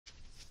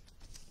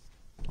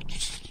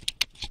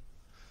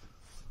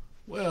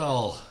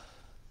Well,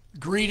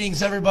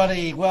 greetings,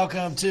 everybody.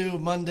 Welcome to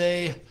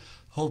Monday.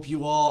 Hope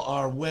you all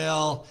are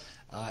well,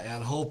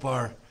 and hope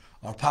our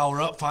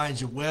power up finds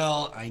you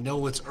well. I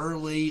know it's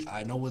early.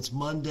 I know it's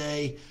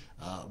Monday,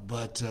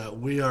 but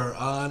we are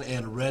on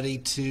and ready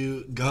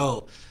to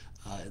go.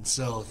 And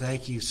so,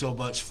 thank you so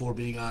much for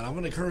being on. I'm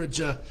going to encourage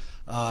you.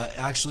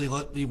 Actually,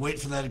 let me wait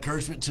for that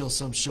encouragement until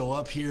some show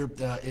up here.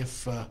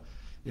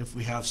 If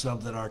we have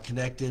some that are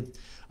connected.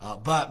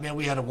 But man,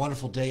 we had a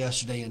wonderful day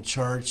yesterday in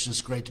church.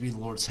 Just great to be in the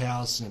Lord's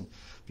house and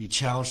be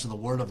challenged in the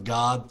Word of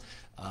God.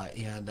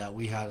 And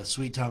we had a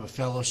sweet time of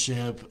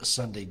fellowship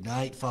Sunday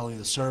night following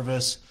the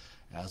service,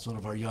 as one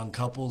of our young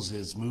couples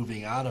is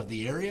moving out of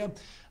the area.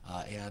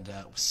 And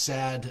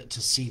sad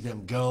to see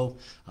them go,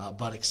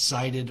 but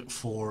excited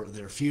for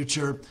their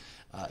future.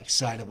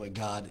 Excited what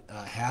God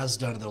has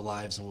done in their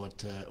lives and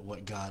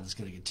what God is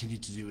going to continue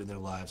to do in their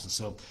lives. And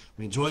so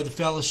we enjoyed the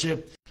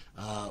fellowship.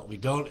 We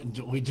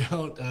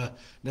don't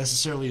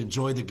necessarily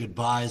enjoy the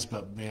goodbyes,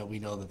 but man, we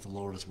know that the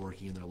Lord is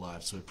working in their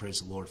lives, so we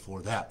praise the Lord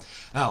for that.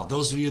 Now,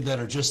 those of you that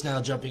are just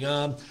now jumping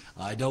on,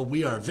 I know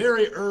we are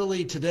very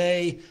early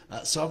today,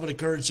 so I'm going to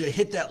encourage you,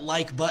 hit that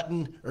like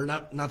button, or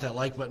not that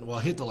like button, well,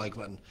 hit the like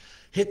button.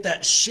 Hit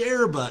that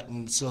share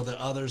button so that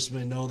others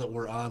may know that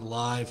we're on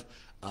live.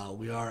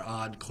 We are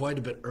on quite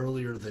a bit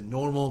earlier than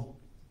normal.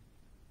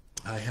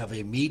 I have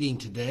a meeting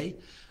today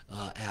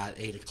at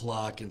 8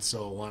 o'clock, and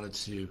so I wanted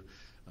to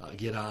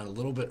get on a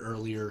little bit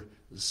earlier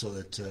so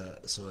that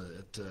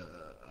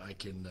I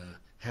can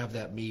have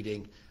that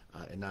meeting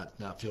and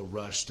not feel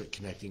rushed at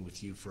connecting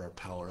with you for our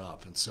Power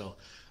Up. And so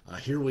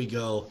here we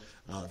go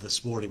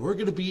this morning. We're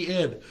going to be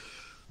in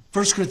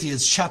 1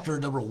 Corinthians chapter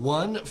number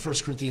 1, 1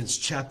 Corinthians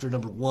chapter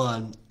number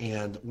 1,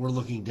 and we're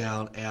looking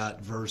down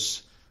at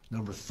verse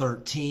number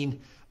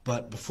 13.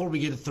 But before we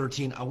get to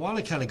 13, I want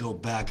to kind of go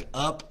back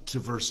up to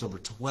verse number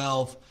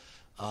 12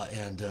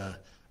 and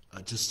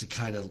just to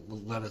kind of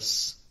let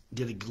us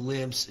get a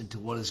glimpse into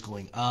what is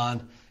going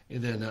on.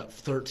 And then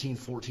 13,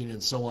 14,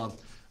 and so on.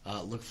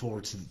 Look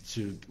forward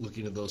to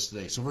looking at those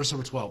today. So verse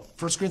number 12,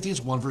 1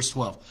 Corinthians 1, verse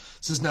 12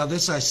 says, "Now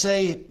this I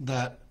say,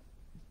 that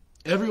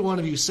every one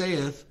of you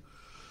saith,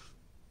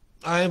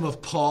 I am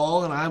of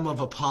Paul, and I am of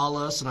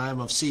Apollos, and I am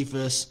of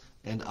Cephas,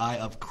 and I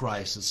of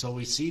Christ." And so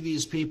we see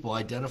these people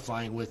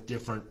identifying with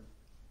different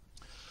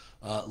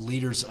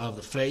leaders of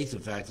the faith. In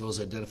fact, those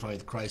identifying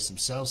with Christ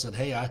themselves said,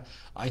 hey,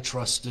 I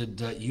trusted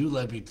you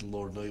led me to the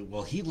Lord.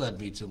 Well, he led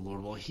me to the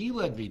Lord. Well, he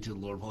led me to the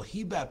Lord. Well,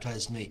 he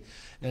baptized me.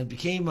 And it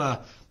became it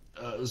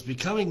was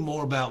becoming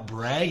more about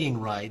bragging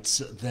rights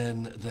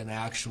than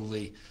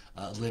actually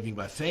living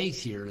by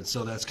faith here. And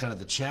so that's kind of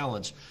the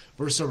challenge.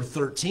 Verse number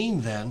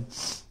 13 then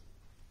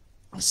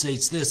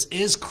states this: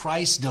 "Is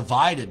Christ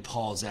divided?"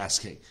 Paul's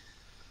asking.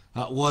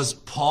 "Was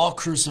Paul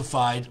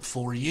crucified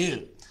for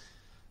you?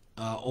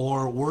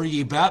 Or were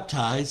ye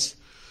baptized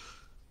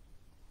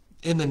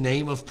in the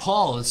name of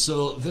Paul?" And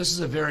so this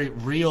is a very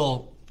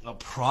real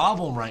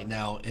problem right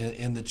now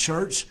in the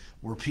church,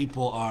 where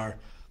people are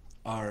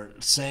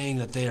saying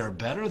that they are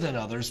better than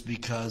others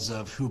because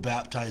of who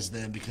baptized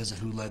them, because of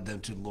who led them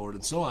to the Lord,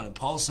 and so on. And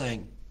Paul's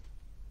saying,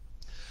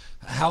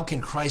 how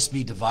can Christ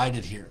be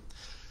divided here?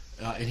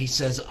 And he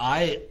says,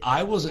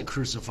 I wasn't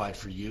crucified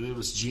for you. It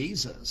was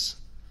Jesus.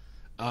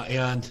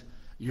 And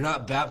you're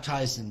not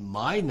baptized in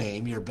my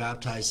name. You're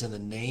baptized in the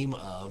name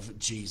of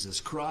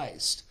Jesus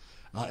Christ.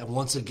 And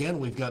once again,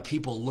 we've got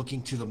people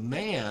looking to the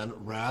man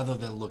rather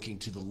than looking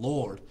to the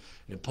Lord.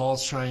 And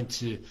Paul's trying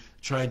to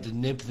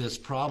nip this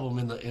problem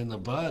in the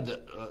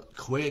bud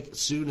quick,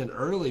 soon, and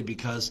early,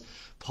 because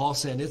Paul's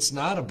saying it's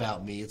not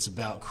about me. It's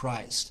about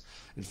Christ.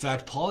 In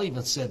fact, Paul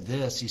even said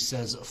this. He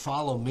says,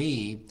 "Follow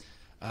me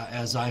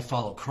as I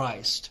follow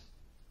Christ,"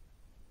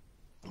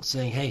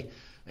 saying, hey,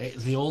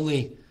 the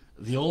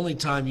only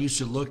time you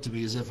should look to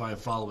me is if I'm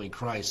following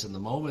Christ. And the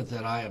moment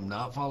that I am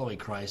not following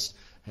Christ,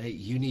 hey,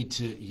 you need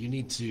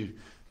to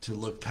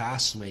look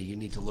past me. You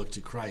need to look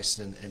to Christ.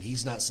 And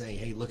he's not saying,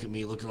 hey, look at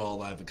me, look at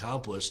all I've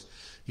accomplished.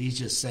 He's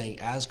just saying,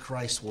 as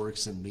Christ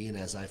works in me and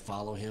as I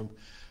follow him,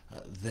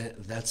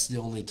 that's the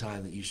only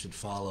time that you should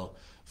follow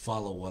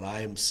what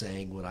I am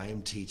saying, what I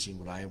am teaching,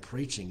 what I am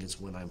preaching, is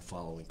when I'm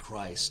following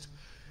Christ.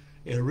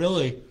 And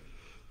really,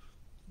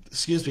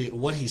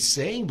 what he's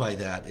saying by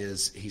that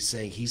is he's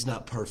saying he's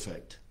not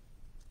perfect.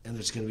 And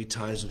there's going to be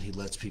times when he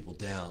lets people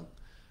down.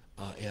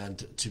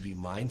 And to be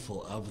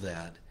mindful of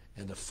that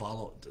and to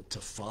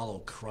follow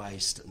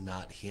Christ,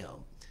 not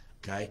him.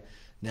 Okay?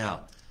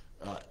 Now,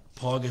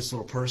 Paul gets a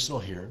little personal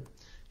here.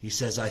 He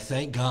says, "I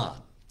thank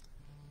God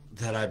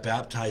that I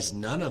baptized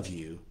none of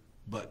you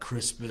but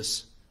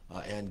Crispus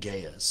and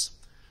Gaius."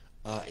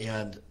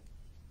 And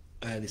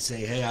he's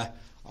saying, hey,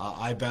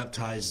 I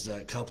baptized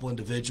a couple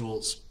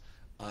individuals,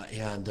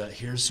 and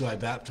here's who I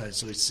baptized.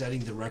 So he's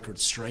setting the record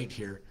straight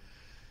here.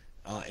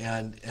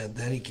 And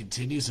then he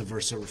continues in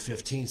verse number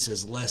 15,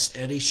 says, "Lest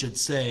any should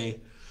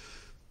say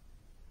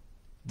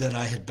that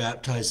I had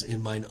baptized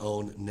in mine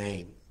own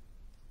name."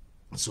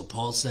 So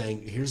Paul's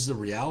saying, here's the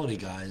reality,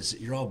 guys.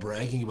 You're all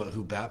bragging about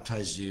who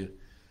baptized you.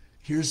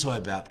 Here's who I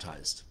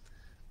baptized.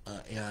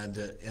 And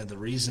the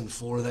reason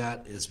for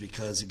that is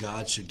because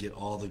God should get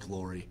all the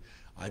glory.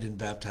 I didn't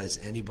baptize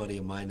anybody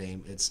in my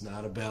name. It's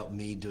not about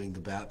me doing the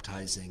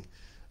baptizing.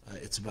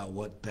 It's about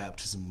what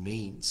baptism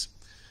means.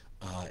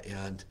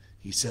 And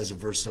he says in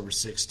verse number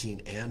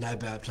 16, and I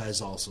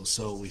baptize also.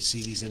 So we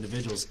see these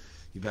individuals.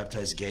 He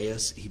baptized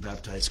Gaius, he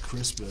baptized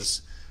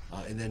Crispus,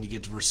 and then you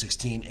get to verse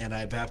 16, and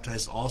I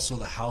baptized also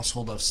the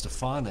household of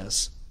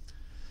Stephanas.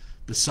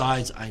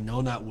 Besides, I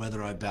know not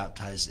whether I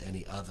baptized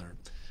any other.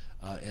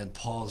 And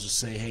Paul's just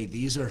saying, hey,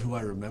 these are who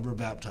I remember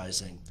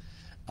baptizing.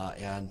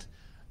 And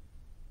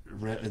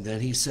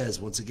then he says,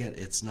 once again,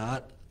 it's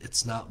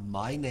not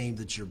my name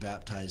that you're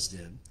baptized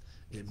in.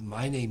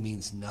 My name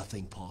means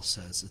nothing, Paul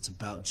says. It's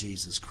about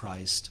Jesus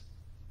Christ.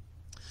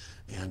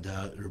 And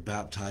you're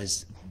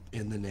baptized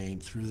in the name,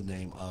 through the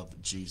name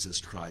of Jesus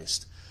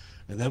Christ.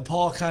 And then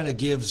Paul kind of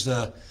gives,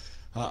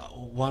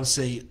 want to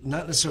say,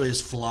 not necessarily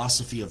his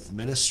philosophy of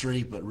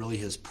ministry, but really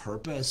his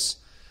purpose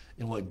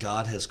and what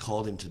God has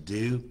called him to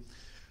do.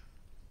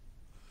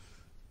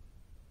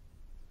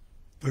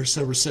 Verse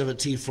number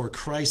 17, for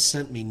Christ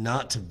sent me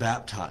not to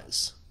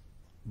baptize,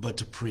 but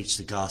to preach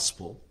the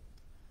gospel,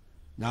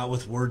 not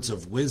with words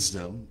of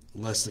wisdom,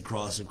 lest the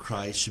cross of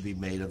Christ should be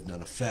made of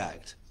none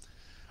effect.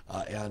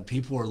 And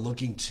people are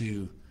looking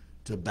to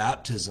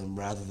baptism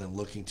rather than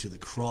looking to the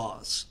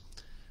cross.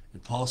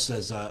 And Paul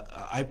says,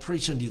 I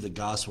preach unto you the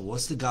gospel.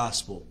 What's the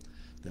gospel?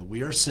 That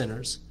we are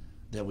sinners,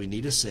 that we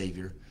need a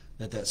Savior,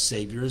 that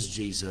Savior is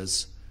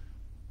Jesus.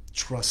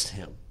 Trust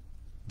him.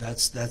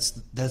 That's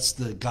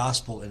the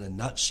gospel in a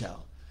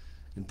nutshell.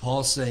 And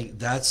Paul's saying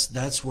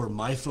that's where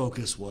my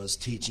focus was,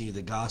 teaching you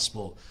the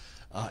gospel.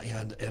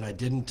 And I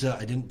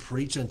didn't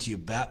preach unto you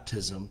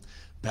baptism.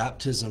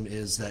 Baptism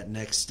is that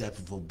next step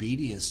of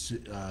obedience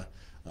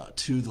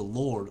to the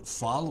Lord,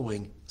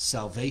 following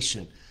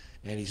salvation.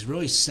 And he's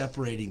really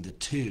separating the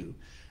two,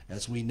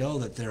 as we know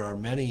that there are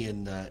many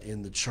in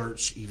the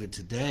church even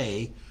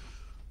today,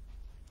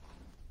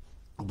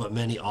 but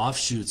many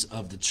offshoots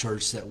of the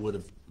church that would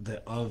have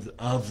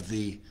of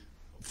the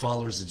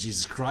followers of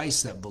Jesus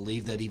Christ that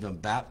believe that even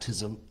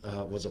baptism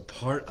was a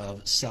part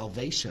of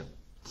salvation.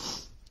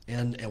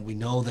 And we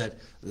know that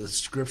the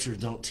scriptures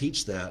don't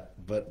teach that,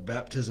 but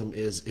baptism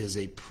is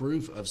a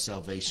proof of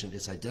salvation.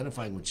 It's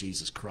identifying with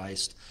Jesus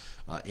Christ,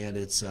 and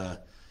it's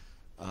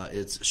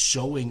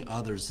showing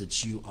others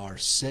that you are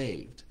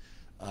saved.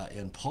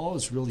 And Paul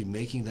is really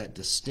making that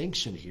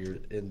distinction here,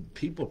 and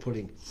people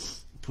putting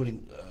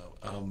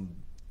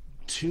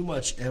too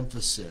much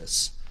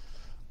emphasis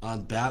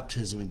on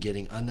baptism and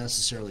getting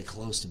unnecessarily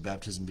close to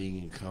baptism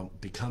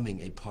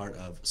becoming a part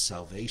of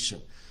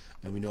salvation.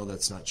 And we know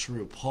that's not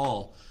true.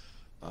 Paul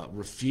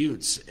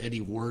refutes any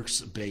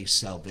works-based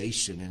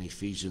salvation in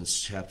Ephesians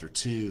chapter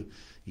 2.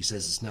 He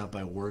says it's not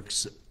by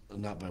works.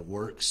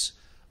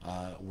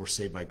 We're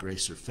saved by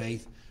grace or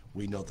faith.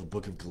 We know the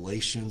book of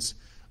Galatians.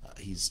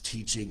 He's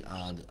teaching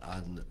on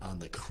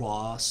the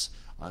cross,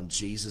 on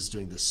Jesus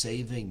doing the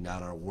saving,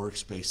 not our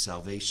works-based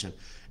salvation.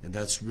 And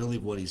that's really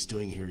what he's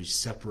doing here. He's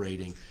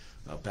separating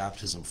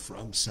baptism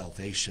from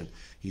salvation.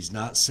 He's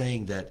not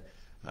saying that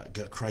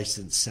Christ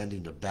didn't send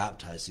him to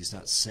baptize. He's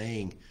not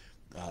saying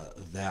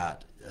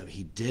that.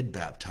 He did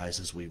baptize,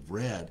 as we've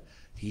read.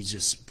 He's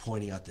just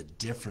pointing out the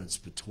difference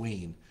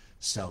between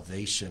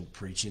salvation,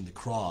 preaching the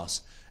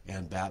cross,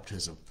 and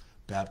baptism.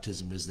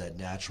 Baptism is that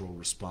natural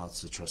response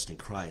to trusting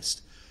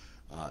Christ.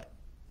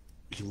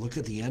 You look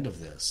at the end of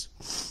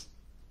this.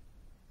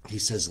 He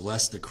says,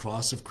 lest the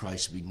cross of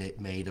Christ be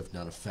made of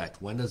none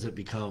effect. When does it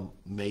become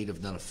made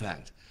of none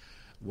effect?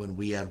 When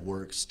we add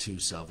works to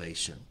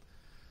salvation.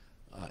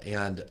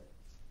 And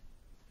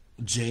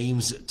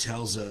James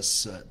tells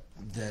us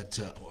that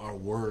our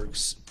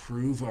works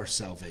prove our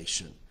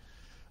salvation.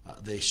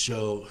 They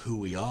show who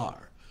we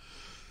are.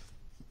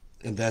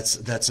 And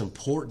that's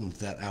important,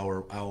 that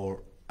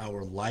our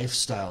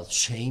lifestyle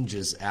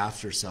changes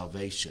after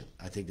salvation.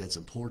 I think that's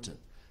important.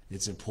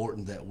 It's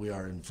important that we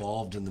are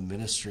involved in the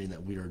ministry and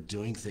that we are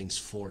doing things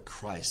for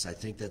Christ. I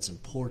think that's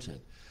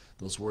important.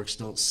 Those works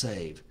don't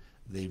save.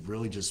 They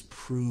really just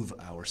prove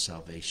our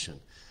salvation.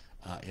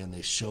 And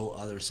they show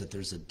others that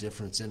there's a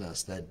difference in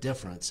us. That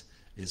difference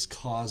is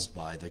caused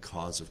by the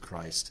cause of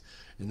Christ.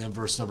 And then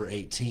verse number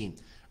 18,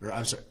 or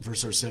I'm sorry,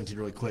 verse number 17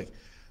 really quick.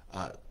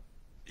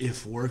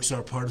 If works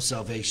are part of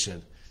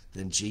salvation,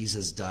 then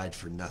Jesus died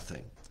for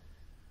nothing.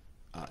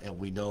 And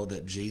we know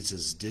that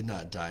Jesus did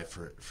not die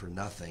for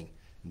nothing.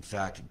 In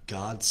fact,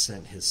 God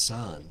sent his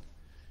son.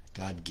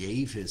 God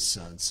gave his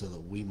son so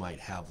that we might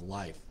have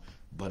life.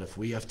 But if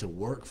we have to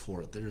work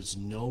for it, there's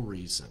no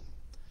reason.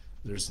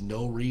 There's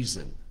no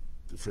reason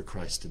for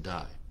Christ to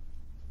die.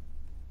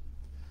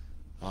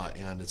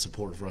 And it's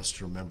important for us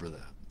to remember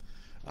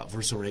that.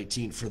 Verse number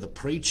 18, for the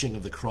preaching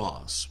of the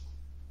cross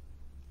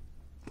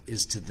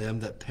is to them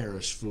that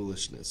perish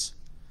foolishness,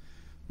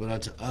 but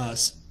unto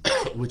us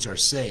which are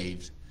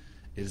saved,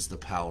 it is the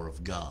power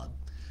of God.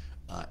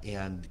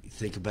 And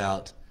think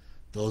about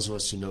those of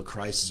us who know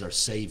Christ as our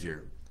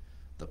Savior,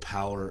 the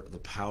power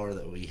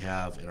that we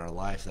have in our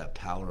life, that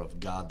power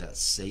of God, that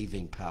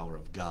saving power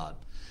of God.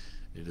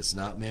 It is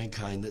not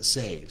mankind that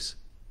saves.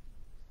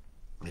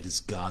 It is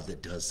God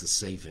that does the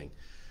saving.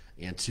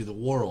 And to the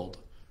world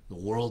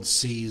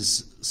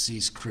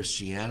sees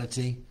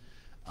Christianity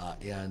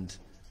and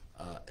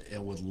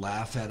would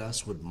laugh at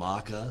us, would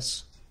mock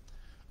us.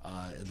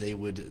 They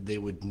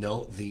would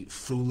note the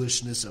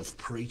foolishness of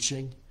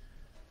preaching.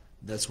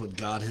 That's what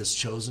God has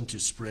chosen, to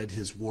spread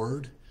his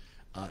word.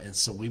 And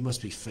so we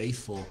must be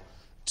faithful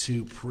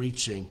to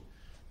preaching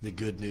the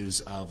good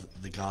news of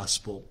the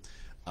gospel.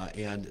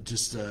 And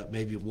just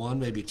maybe one,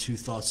 maybe two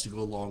thoughts to go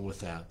along with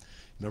that.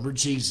 Remember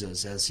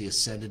Jesus, as he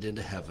ascended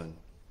into heaven,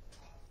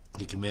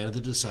 he commanded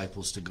the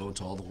disciples to go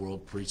into all the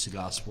world, preach the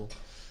gospel.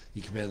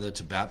 He commanded them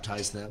to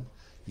baptize them.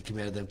 He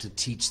commanded them to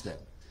teach them.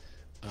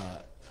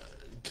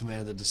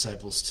 Commanded the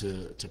disciples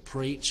to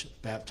preach,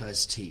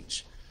 baptize,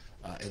 teach.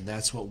 And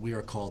that's what we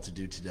are called to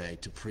do today,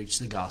 to preach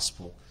the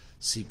gospel,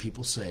 see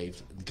people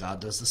saved.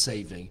 God does the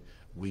saving.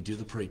 We do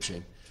the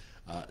preaching.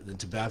 Then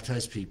to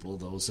baptize people,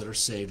 those that are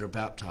saved are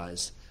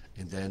baptized,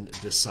 and then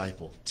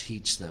disciple,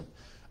 teach them.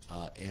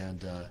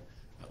 And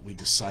we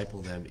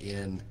disciple them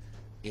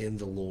in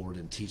the Lord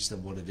and teach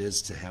them what it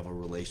is to have a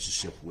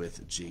relationship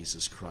with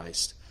Jesus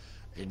Christ.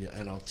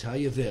 And I'll tell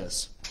you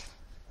this,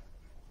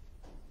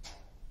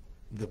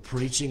 the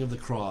preaching of the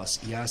cross,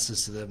 yes,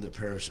 is to them that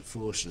perish in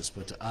foolishness,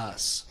 but to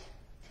us,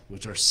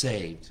 which are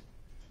saved,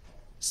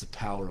 it's the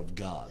power of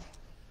God.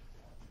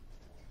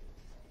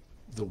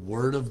 The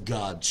Word of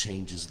God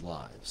changes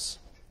lives.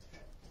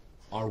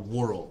 Our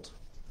world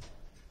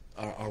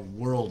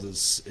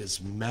is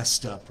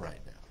messed up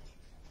right now.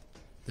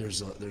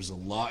 There's a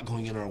lot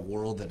going in our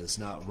world that is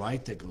not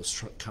right, that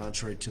goes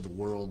contrary to the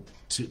world,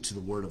 to the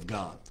Word of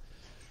God.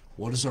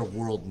 What does our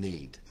world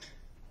need?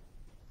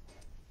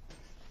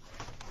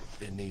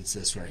 It needs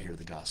this right here,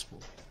 the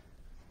gospel.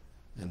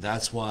 And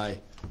that's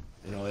why,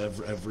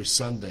 every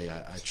Sunday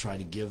I try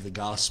to give the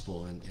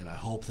gospel, and I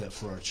hope that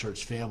for our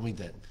church family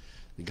that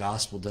the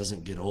gospel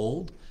doesn't get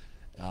old.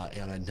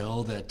 And I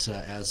know that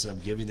as I'm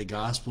giving the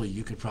gospel,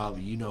 you could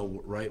probably,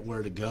 right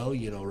where to go,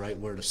 right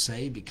where to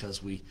say,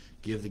 because we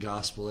give the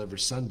gospel every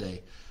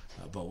Sunday.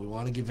 But we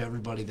want to give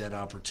everybody that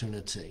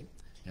opportunity.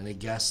 Any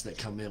guests that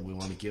come in, we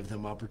want to give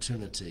them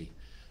opportunity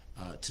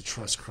to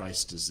trust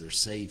Christ as their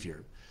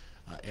Savior.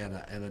 And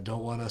I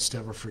don't want us to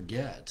ever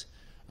forget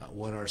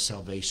what our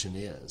salvation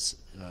is.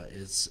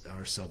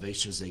 Our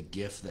salvation is a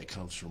gift that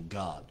comes from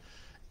God.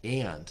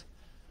 And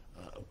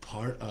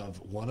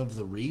one of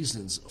the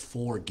reasons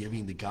for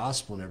giving the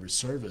gospel in every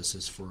service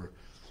is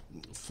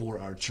for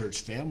our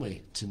church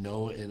family to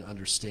know and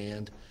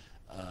understand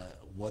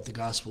what the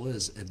gospel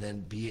is, and then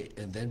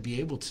be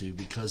able to,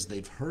 because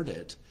they've heard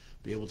it,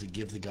 be able to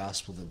give the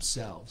gospel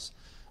themselves.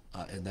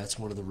 And that's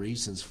one of the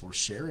reasons for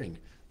sharing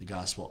the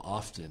gospel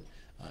often.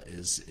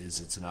 Is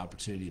it's an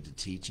opportunity to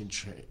teach and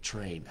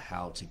train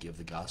how to give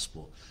the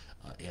gospel,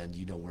 and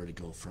you know where to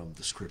go from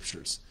the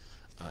scriptures.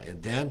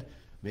 And then,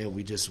 man,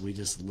 we just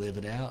live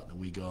it out, and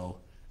we go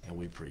and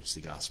we preach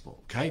the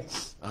gospel. Okay,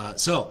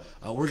 so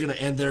we're going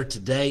to end there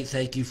today.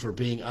 Thank you for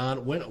being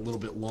on. Went a little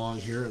bit long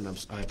here,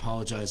 and I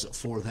apologize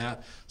for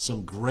that.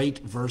 Some great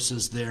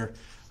verses there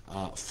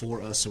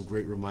for us, some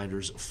great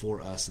reminders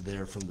for us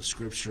there from the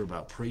scripture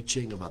about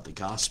preaching, about the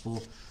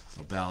gospel,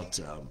 about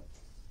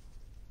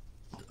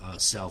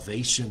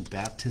salvation,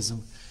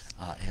 baptism,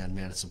 and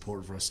man, it's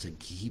important for us to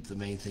keep the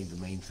main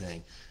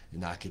thing,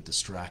 and not get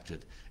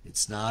distracted.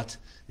 It's not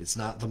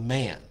the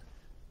man.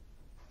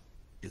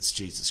 It's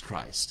Jesus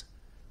Christ.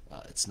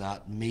 It's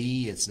not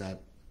me. It's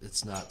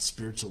not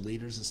spiritual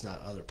leaders. It's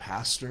not other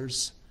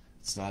pastors.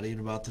 It's not even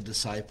about the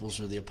disciples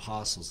or the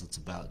apostles. It's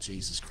about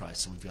Jesus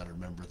Christ. So we've got to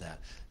remember that.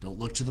 Don't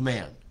look to the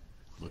man.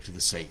 Look to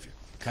the Savior.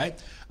 Okay?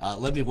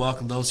 Let me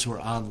welcome those who are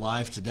on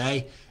live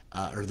today.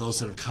 Or those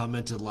that have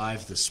commented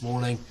live this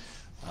morning.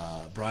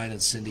 Brian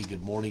and Cindy,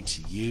 good morning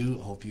to you.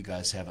 Hope you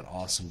guys have an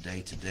awesome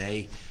day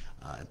today.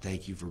 And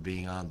thank you for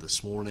being on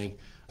this morning.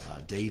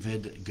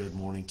 David, good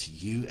morning to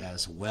you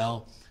as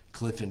well.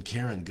 Cliff and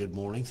Karen, good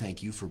morning.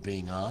 Thank you for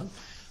being on.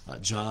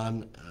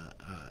 John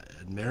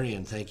and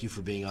Marion, thank you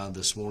for being on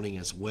this morning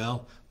as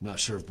well. I'm not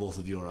sure if both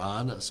of you are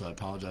on, so I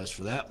apologize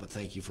for that, but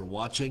thank you for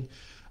watching.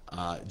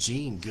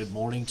 Gene, good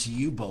morning to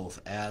you both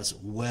as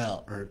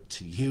well, or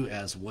to you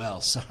as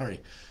well. Sorry,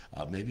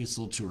 maybe it's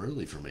a little too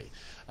early for me.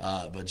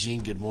 But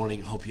Gene, good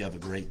morning. Hope you have a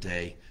great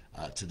day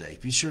today.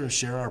 Be sure to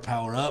share our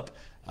Power Up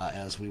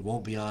as we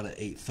won't be on at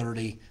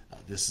 8:30.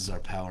 This is our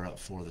Power Up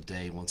for the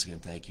day. Once again,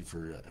 thank you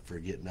for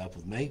getting up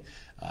with me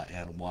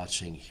and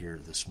watching here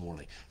this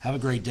morning. Have a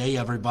great day,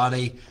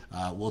 everybody.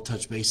 We'll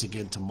touch base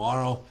again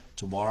tomorrow.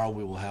 Tomorrow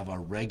we will have our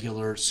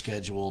regular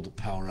scheduled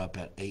Power Up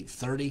at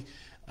 8:30.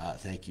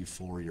 Thank you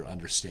for your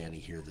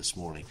understanding here this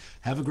morning.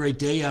 Have a great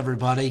day,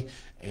 everybody,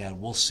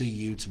 and we'll see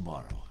you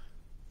tomorrow.